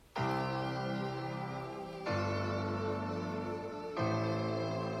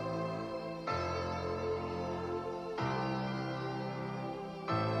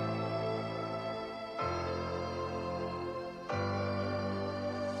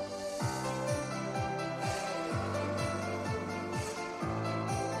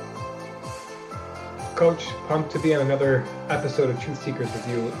Coach. Pumped to be on another episode of Truth Seekers with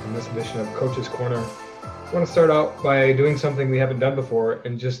you in this edition of Coach's Corner. I want to start out by doing something we haven't done before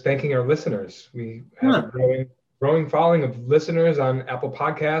and just thanking our listeners. We have a growing following of listeners on Apple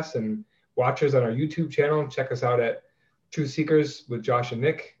Podcasts and watchers on our YouTube channel. Check us out at Truth Seekers with Josh and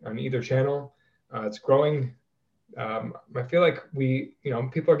Nick on either channel. It's growing. I feel like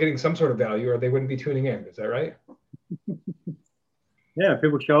people are getting some sort of value or they wouldn't be tuning in. Is that right? Yeah,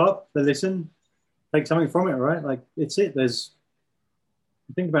 people show up, they listen, take something from it, right? Like, it's it.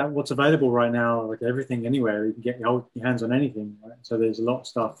 Think about what's available right now, like everything, anywhere. You can get your hands on anything, right? So there's a lot of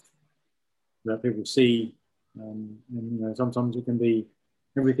stuff that people see. And sometimes it can be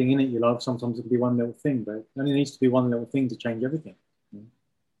everything in it you love. Sometimes it can be one little thing, but it only needs to be one little thing to change everything.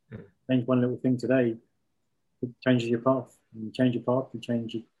 Change one little thing today, it changes your path. And you change your path, you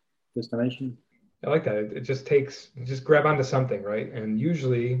change your destination. I like that. It just grab onto something, right? And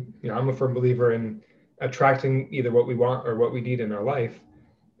usually, I'm a firm believer in attracting either what we want or what we need in our life.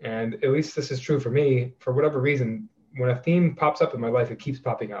 And at least this is true for me. For whatever reason, when a theme pops up in my life, it keeps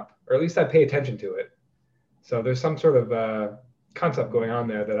popping up, or at least I pay attention to it. So there's some sort of concept going on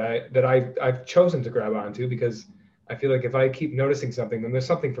there that I've chosen to grab onto because I feel like if I keep noticing something, then there's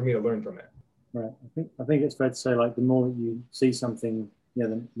something for me to learn from it. Right. I think it's fair to say, like, the more that you see something,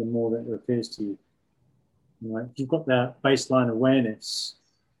 the more that it appears to you. Right? If you've got that baseline awareness,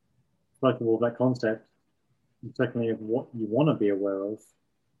 first of all, that concept, and secondly, of what you want to be aware of,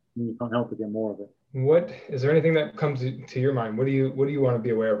 then you can't help but get more of it. Is there anything that comes to your mind? What do you want to be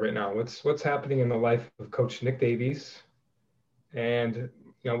aware of right now? What's happening in the life of Coach Nick Davies? And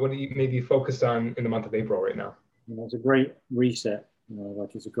what do you maybe focused on in the month of April right now? It's a great reset.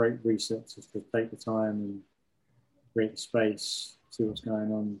 It's a great reset just to take the time and create the space, see what's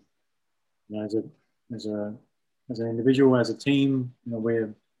going on. As an individual, as a team,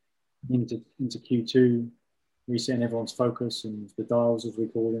 we're into Q2, resetting everyone's focus and the dials, as we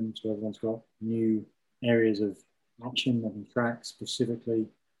call them, so everyone's got new areas of action and track specifically.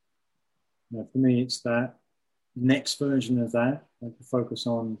 For me, it's that next version of that, like to focus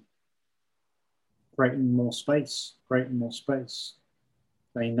on creating more space, saying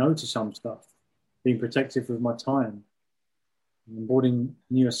no to some stuff, being protective of my time, onboarding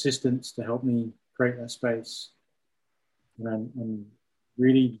new assistants to help me create that space, and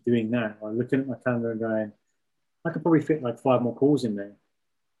really doing that. I'm looking at my calendar and going, I could probably fit like 5 more calls in there,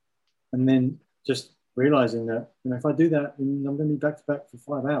 and then just realizing that if I do that, then I'm going to be back to back for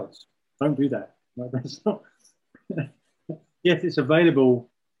 5 hours. Don't do that. That's not. Yes, it's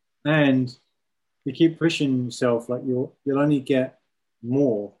available, and you keep pushing yourself. Like you'll only get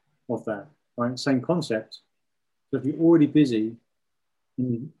more of that. Right? Same concept. So if you're already busy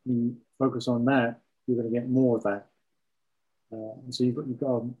and you focus on that, you're going to get more of that. And so you've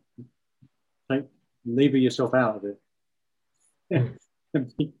got to lever yourself out of it.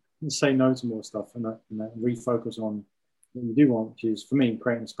 And say no to more stuff and refocus on what you do want, which is, for me,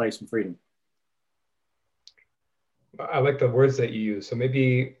 creating space and freedom. I like the words that you use. So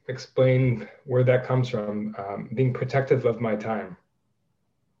maybe explain where that comes from, being protective of my time.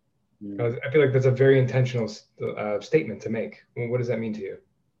 I feel like that's a very intentional statement to make. What does that mean to you?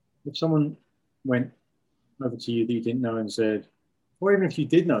 If someone went over to you that you didn't know and said, or even if you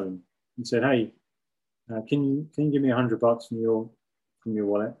did know them and said, hey, can you give me $100 from your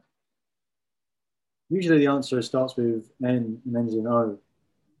wallet? Usually the answer starts with N and ends in O.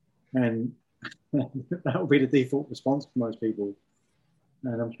 And that will be the default response for most people.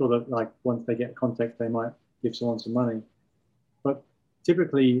 And I'm sure that, like, once they get context, they might give someone some money. But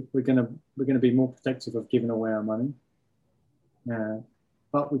typically, we're gonna be more protective of giving away our money.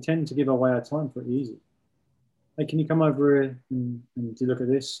 But we tend to give away our time pretty easy. Hey, can you come over here and do look at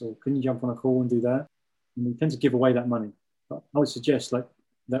this? Or can you jump on a call and do that? And we tend to give away that money. But I would suggest that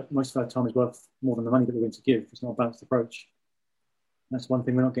most of our time is worth more than the money that we're going to give. It's not a balanced approach. That's one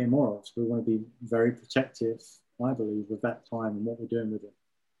thing we're not getting more of. So we want to be very protective, I believe, of that time and what we're doing with it.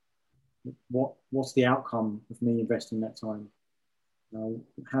 What's the outcome of me investing that time?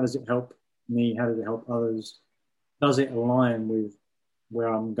 How does it help me? How does it help others? Does it align with where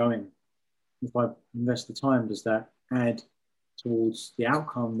I'm going? If I invest the time, does that add towards the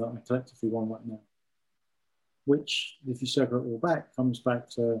outcome that I collectively want right now? Which, if you circle it all back, comes back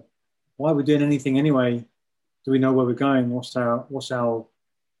to why we're doing anything anyway. Do we know where we're going? What's our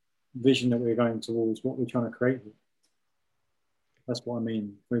vision that we're going towards? What we're trying to create here? That's what I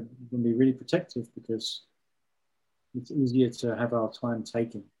mean. We're going to be really protective because it's easier to have our time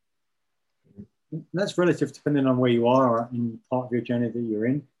taken. And that's relative depending on where you are in part of your journey that you're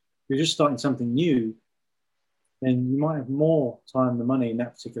in. If you're just starting something new, then you might have more time than money in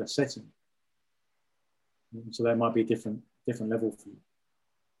that particular setting. So that might be a different level for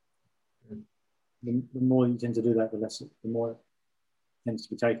you. The more you tend to do that, the more it tends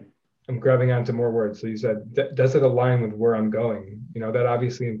to be taken. I'm grabbing onto more words. So you said, does it align with where I'm going? That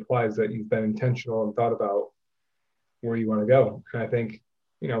obviously implies that you've been intentional and thought about where you want to go. And I think,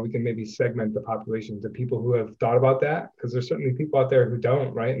 we can maybe segment the population to people who have thought about that, because there's certainly people out there who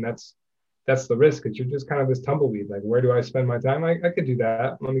don't, right? And that's the risk, that you're just kind of this tumbleweed. Like, where do I spend my time? I could do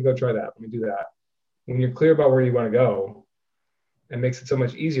that. Let me go try that. Let me do that. When you're clear about where you want to go, it makes it so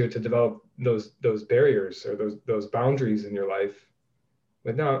much easier to develop those barriers or those boundaries in your life.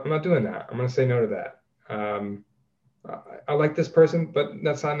 But no, I'm not doing that. I'm going to say no to that. I like this person, but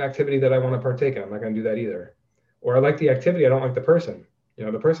that's not an activity that I want to partake in. I'm not going to do that either. Or I like the activity, I don't like the person.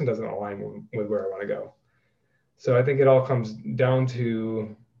 The person doesn't align with where I want to go. So I think it all comes down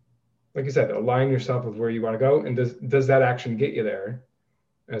to, like you said, align yourself with where you want to go. And does that action get you there?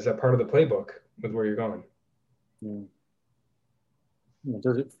 Is that part of the playbook with where you're going? Yeah,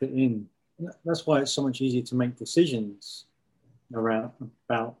 does it fit in? That's why it's so much easier to make decisions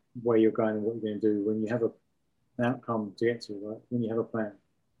about where you're going and what you're going to do when you have an outcome to get to, right? When you have a plan.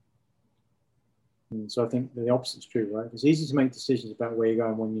 And so I think the opposite's true, right? It's easy to make decisions about where you're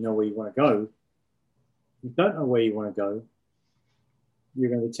going when you know where you want to go. If you don't know where you want to go, you're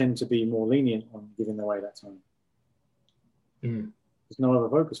going to tend to be more lenient on giving away that time. There's no other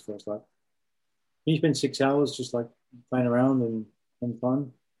focus for us. Like, you spend 6 hours just like playing around and having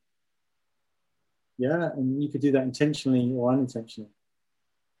fun. Yeah, and you could do that intentionally or unintentionally.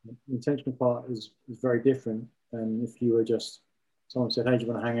 The intentional part is very different than if you were just, someone said, hey, do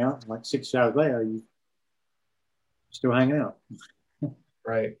you want to hang out? And like 6 hours later, you still hang out.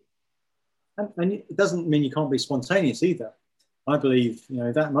 Right. And it doesn't mean you can't be spontaneous either. I believe,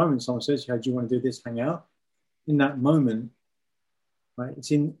 at that moment, someone says, hey, do you want to do this, hang out? In that moment, right,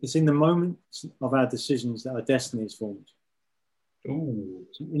 it's in the moment of our decisions that our destiny is formed. Ooh.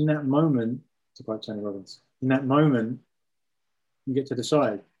 So in that moment, to quote Tony Robbins, in that moment, you get to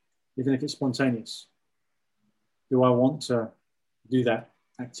decide, even if it's spontaneous, do I want to do that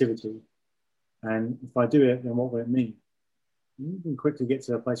activity? And if I do it, then what will it mean? And you can quickly get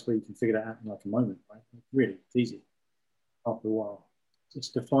to a place where you can figure that out in like a moment, right? Really, it's easy after a while. It's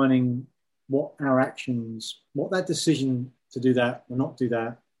defining what our actions, what that decision to do that or not do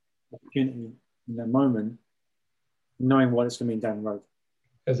that opportunity in that moment, knowing what it's going to mean down the road.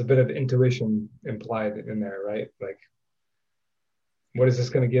 There's a bit of intuition implied in there, right? Like, what is this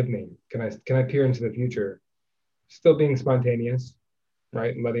going to give me? Can I peer into the future? Still being spontaneous,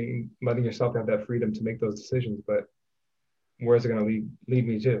 right? Letting yourself have that freedom to make those decisions, but where is it going to lead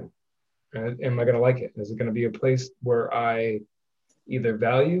me to? Am I going to like it? Is it going to be a place where I either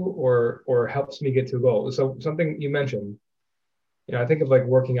value or helps me get to a goal? So something you mentioned, I think of like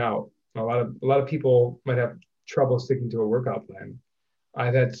working out. A lot of people might have trouble sticking to a workout plan.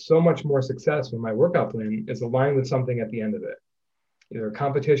 I've had so much more success when my workout plan is aligned with something at the end of it, either a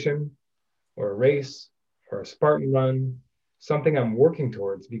competition or a race or a Spartan run, something I'm working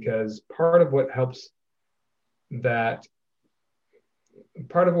towards, because part of what helps me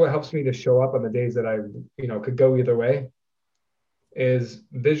to show up on the days that I, could go either way is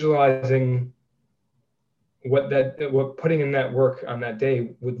visualizing what putting in that work on that day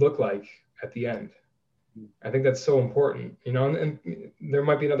would look like at the end. I think that's so important, and there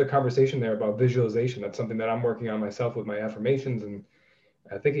might be another conversation there about visualization. That's something that I'm working on myself with my affirmations and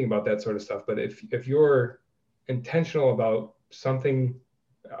thinking about that sort of stuff. But if you're intentional about something,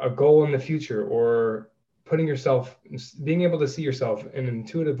 a goal in the future, or being able to see yourself in an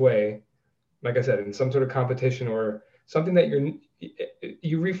intuitive way, like I said, in some sort of competition or something that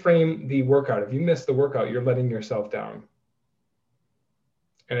you reframe the workout. If you miss the workout, you're letting yourself down.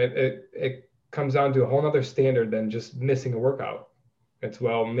 And it comes down to a whole other standard than just missing a workout. It's,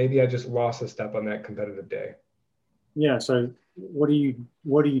 well, maybe I just lost a step on that competitive day. Yeah. So what do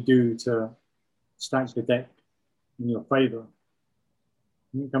you do to stack the deck in your favor?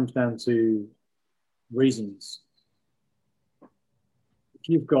 And it comes down to reasons. If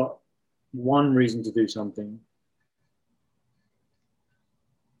you've got one reason to do something,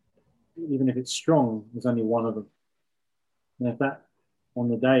 even if it's strong, there's only one of them. And if that on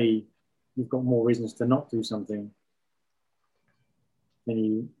the day you've got more reasons to not do something,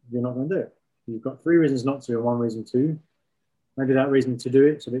 then you're not going to do it. You've got 3 reasons not to and 1 reason to. Maybe that reason to do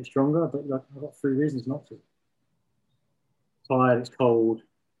it's a bit stronger, but I've got 3 reasons not to. Tired, it's cold.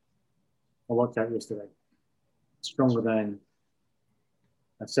 I worked out yesterday. Stronger than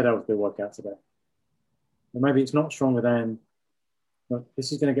I said I was going to work out today. Or maybe it's not stronger than, look,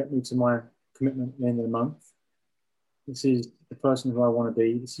 this is going to get me to my commitment at the end of the month. This is the person who I want to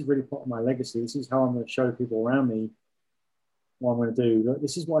be. This is really part of my legacy. This is how I'm going to show people around me what I'm going to do. Look,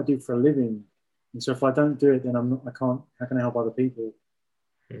 this is what I do for a living. And so if I don't do it, then I can't, how can I help other people?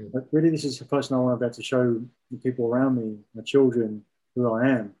 But really, this is the person I want to be able to show the people around me, my children, who I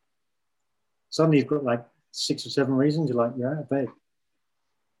am. Suddenly you've got like 6 or 7 reasons. You're like, you're out of bed.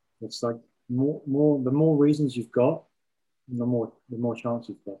 It's like the more reasons you've got, the more chance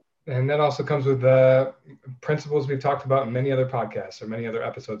you've got. And that also comes with the principles we've talked about in many other podcasts or many other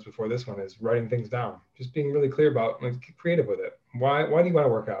episodes before this one, is writing things down. Just being really clear about, like, get creative with it. Why do you want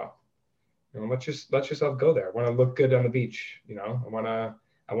to work out? You know, let yourself go there. I want to look good on the beach. You know, I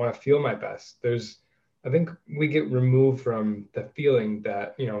want to feel my best. I think we get removed from the feeling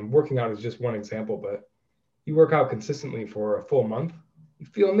that, you know, working out is just one example, but you work out consistently for a full month, you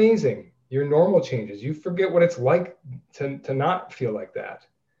feel amazing. Your normal changes. You forget what it's like to not feel like that.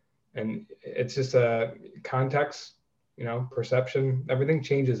 And it's just a context, you know, perception, everything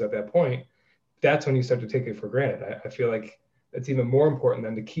changes at that point. That's when you start to take it for granted. I feel like it's even more important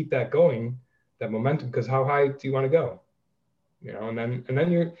than to keep that going, that momentum, because how high do you want to go? You know, and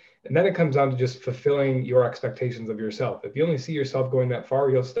then it comes down to just fulfilling your expectations of yourself. If you only see yourself going that far,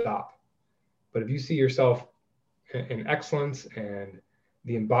 you'll stop. But if you see yourself in excellence and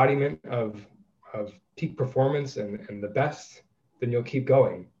the embodiment of peak performance and the best, then you'll keep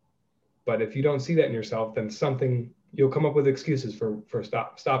going. But if you don't see that in yourself, then you'll come up with excuses for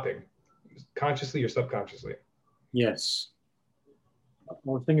stopping, consciously or subconsciously. Yes. I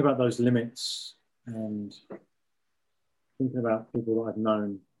was thinking about those limits and thinking about people that I've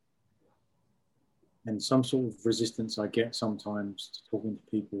known and some sort of resistance I get sometimes to talking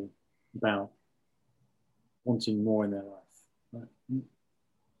to people about wanting more in their life. Right?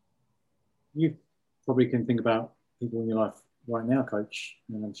 You probably can think about people in your life right now, Coach,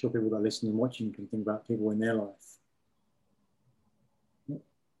 and I'm sure people that are listening and watching can think about people in their life.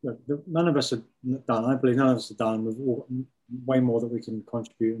 Look, none of us are done. I believe none of us are done. We've way more that we can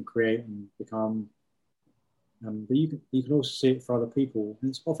contribute and create and become. But you can also see it for other people. And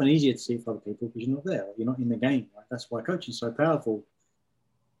it's often easier to see it for other people because you're not there. You're not in the game. Right? That's why coaching is so powerful.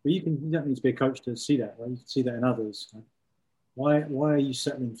 But you don't need to be a coach to see that. Right? You can see that in others. Right? Why are you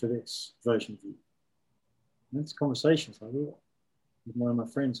settling for this version of you? And it's conversations like that with one of my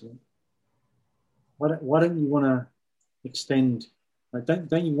friends. Why don't you want to extend? Like,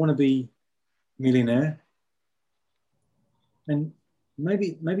 don't you want to be a millionaire? And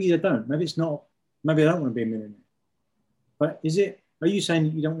maybe they don't. Maybe it's not. Maybe I don't want to be a millionaire. But are you saying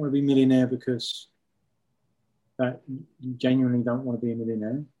that you don't want to be a millionaire because you genuinely don't want to be a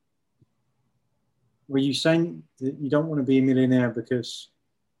millionaire? Or are you saying that you don't want to be a millionaire because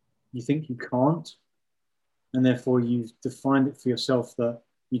you think you can't, and therefore you've defined it for yourself that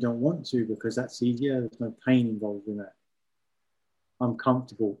you don't want to because that's easier, there's no pain involved in that. I'm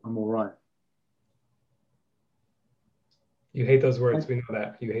comfortable, I'm all right. You hate those words. We know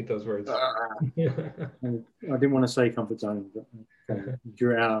that. You hate those words. I didn't want to say comfort zone, but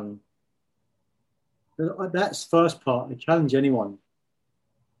drew it out. That's first part. I challenge anyone.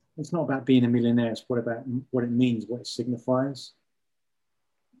 It's not about being a millionaire. It's what it means, what it signifies.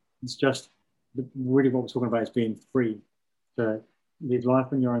 It's just really what we're talking about is being free to live life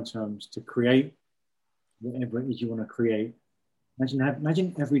on your own terms, to create whatever it is you want to create.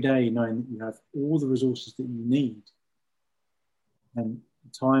 Imagine every day knowing that you have all the resources that you need. And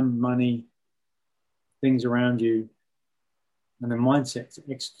time, money, things around you, and the mindset to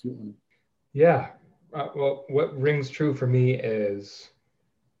execute on it. Yeah. Well, what rings true for me is,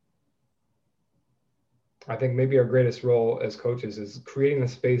 I think maybe our greatest role as coaches is creating the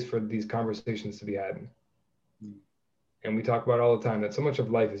space for these conversations to be had. And we talk about all the time that so much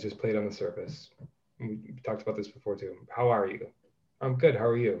of life is just played on the surface. And we talked about this before too. How are you? I'm good. How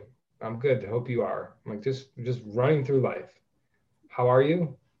are you? I'm good. Hope you are. I'm like just running through life. How are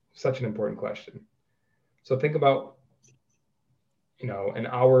you? Such an important question. So think about, an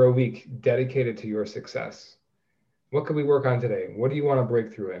hour a week dedicated to your success. What could we work on today? What do you want to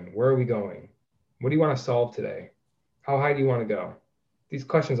break through in? Where are we going? What do you want to solve today? How high do you want to go? These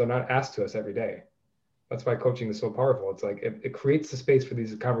questions are not asked to us every day. That's why coaching is so powerful. It's like it creates the space for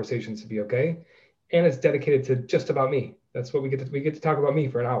these conversations to be okay. And it's dedicated to just about me. That's what we get to talk about me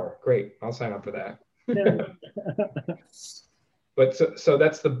for an hour. Great. I'll sign up for that. Yeah. But so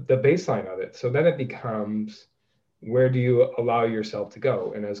that's the baseline of it. So then it becomes, where do you allow yourself to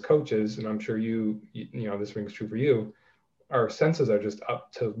go? And as coaches, and I'm sure you this rings true for you, our senses are just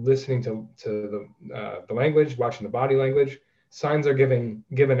up to listening to the language, watching the body language. Signs are given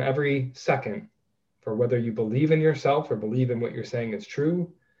every second for whether you believe in yourself or believe in what you're saying is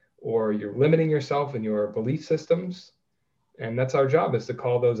true, or you're limiting yourself in your belief systems. And that's our job, is to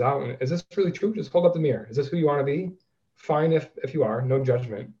call those out. And is this really true? Just hold up the mirror. Is this who you want to be? Fine if you are, no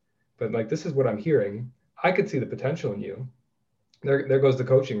judgment. But like, this is what I'm hearing. I could see the potential in you. There goes the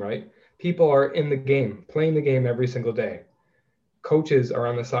coaching, right? People are in the game, playing the game every single day. Coaches are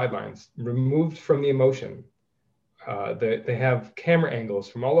on the sidelines, removed from the emotion. They have camera angles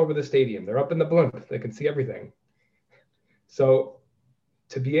from all over the stadium. They're up in the blimp. They can see everything. So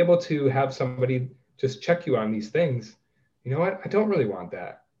to be able to have somebody just check you on these things, you know what? I don't really want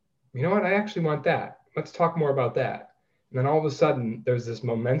that. You know what? I actually want that. Let's talk more about that. And then all of a sudden, there's this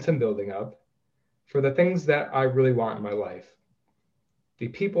momentum building up for the things that I really want in my life, the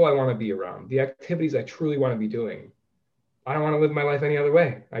people I want to be around, the activities I truly want to be doing. I don't want to live my life any other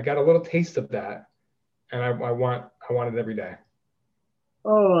way. I got a little taste of that, and I want it every day.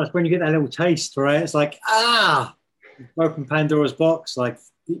 Oh, that's when you get that little taste, right? It's like, open Pandora's box. Like,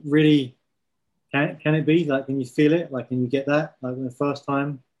 really, can it be? Like, can you feel it? Like, can you get that? Like, the first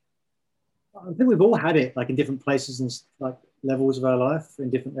time? I think we've all had it, like, in different places and like levels of our life in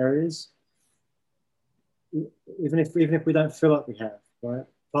different areas. Even if we don't feel like we have, right?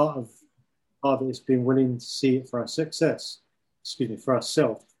 Part of it is being willing to see it for our success. For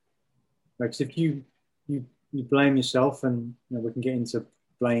ourselves. Because if you blame yourself, and we can get into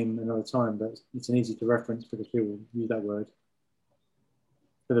blame another time, but it's an easy to reference because people use that word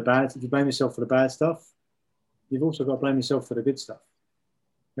for the bad. If you blame yourself for the bad stuff, you've also got to blame yourself for the good stuff.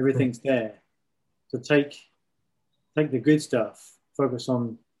 Everything's there. So take the good stuff, focus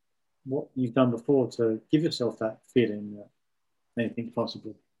on what you've done before to give yourself that feeling that anything's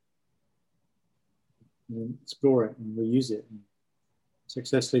possible. And explore it and reuse it. And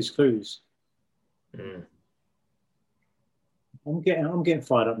success leaves clues. I'm getting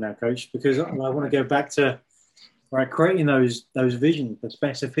fired up now, Coach, because I want to go back to creating those visions, the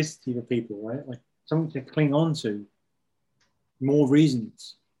specificity for people, right? Like something to cling on to. More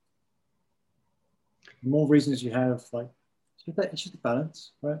reasons. The more reasons you have, like it's just a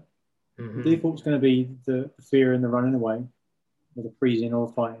balance, right? Mm-hmm. The default's going to be the fear and the running away, or the freezing or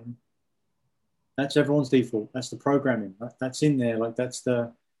the fighting. That's everyone's default. That's the programming. That's in there. Like that's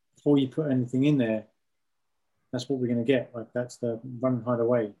before you put anything in there, that's what we're going to get. Like that's the run and hide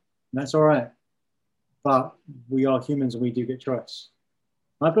away. And that's all right. But we are humans and we do get choice.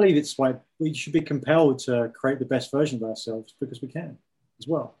 I believe it's like we should be compelled to create the best version of ourselves because we can as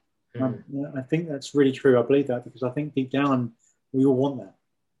well. I think that's really true. I believe that because I think deep down we all want that.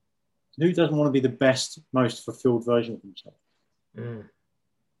 Who doesn't want to be the best, most fulfilled version of himself?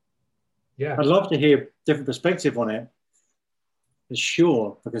 Yeah. I'd love to hear a different perspective on it. For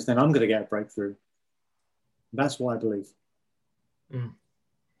sure, because then I'm going to get a breakthrough. That's what I believe.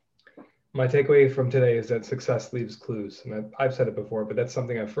 My takeaway from today is that success leaves clues. And I've said it before, but that's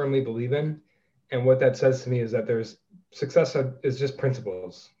something I firmly believe in. And what that says to me is that success is just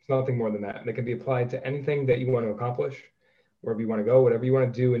principles. It's nothing more than that. They can be applied to anything that you want to accomplish, wherever you want to go, whatever you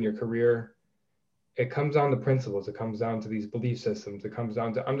want to do in your career. It comes down to principles. It comes down to these belief systems. It comes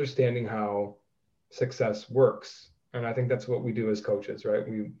down to understanding how success works. And I think that's what we do as coaches, right?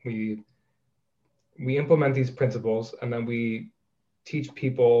 We implement these principles, and then we teach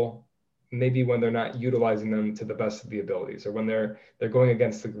people maybe when they're not utilizing them to the best of the abilities, or when they're going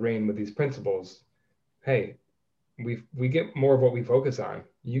against the grain with these principles. Hey, we get more of what we focus on.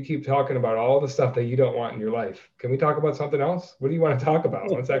 You keep talking about all the stuff that you don't want in your life. Can we talk about something else? What do you want to talk about?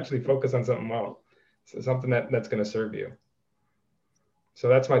 Let's actually focus on something else. So something that's going to serve you. So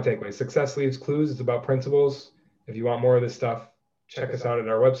that's my takeaway. Success leaves clues. It's about principles. If you want more of this stuff, check us out at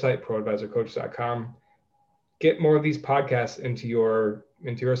our website, proadvisorcoach.com. Get more of these podcasts into your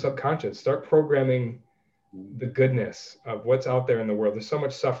subconscious. Start programming the goodness of what's out there in the world. There's so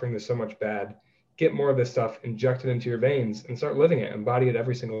much suffering. There's so much bad. Get more of this stuff injected into your veins and start living it. Embody it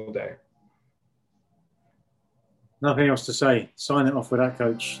every single day. Nothing else to say. Sign it off with that,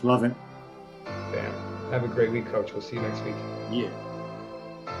 Coach. Love it. Damn. Have a great week, Coach. We'll see you next week. Yeah.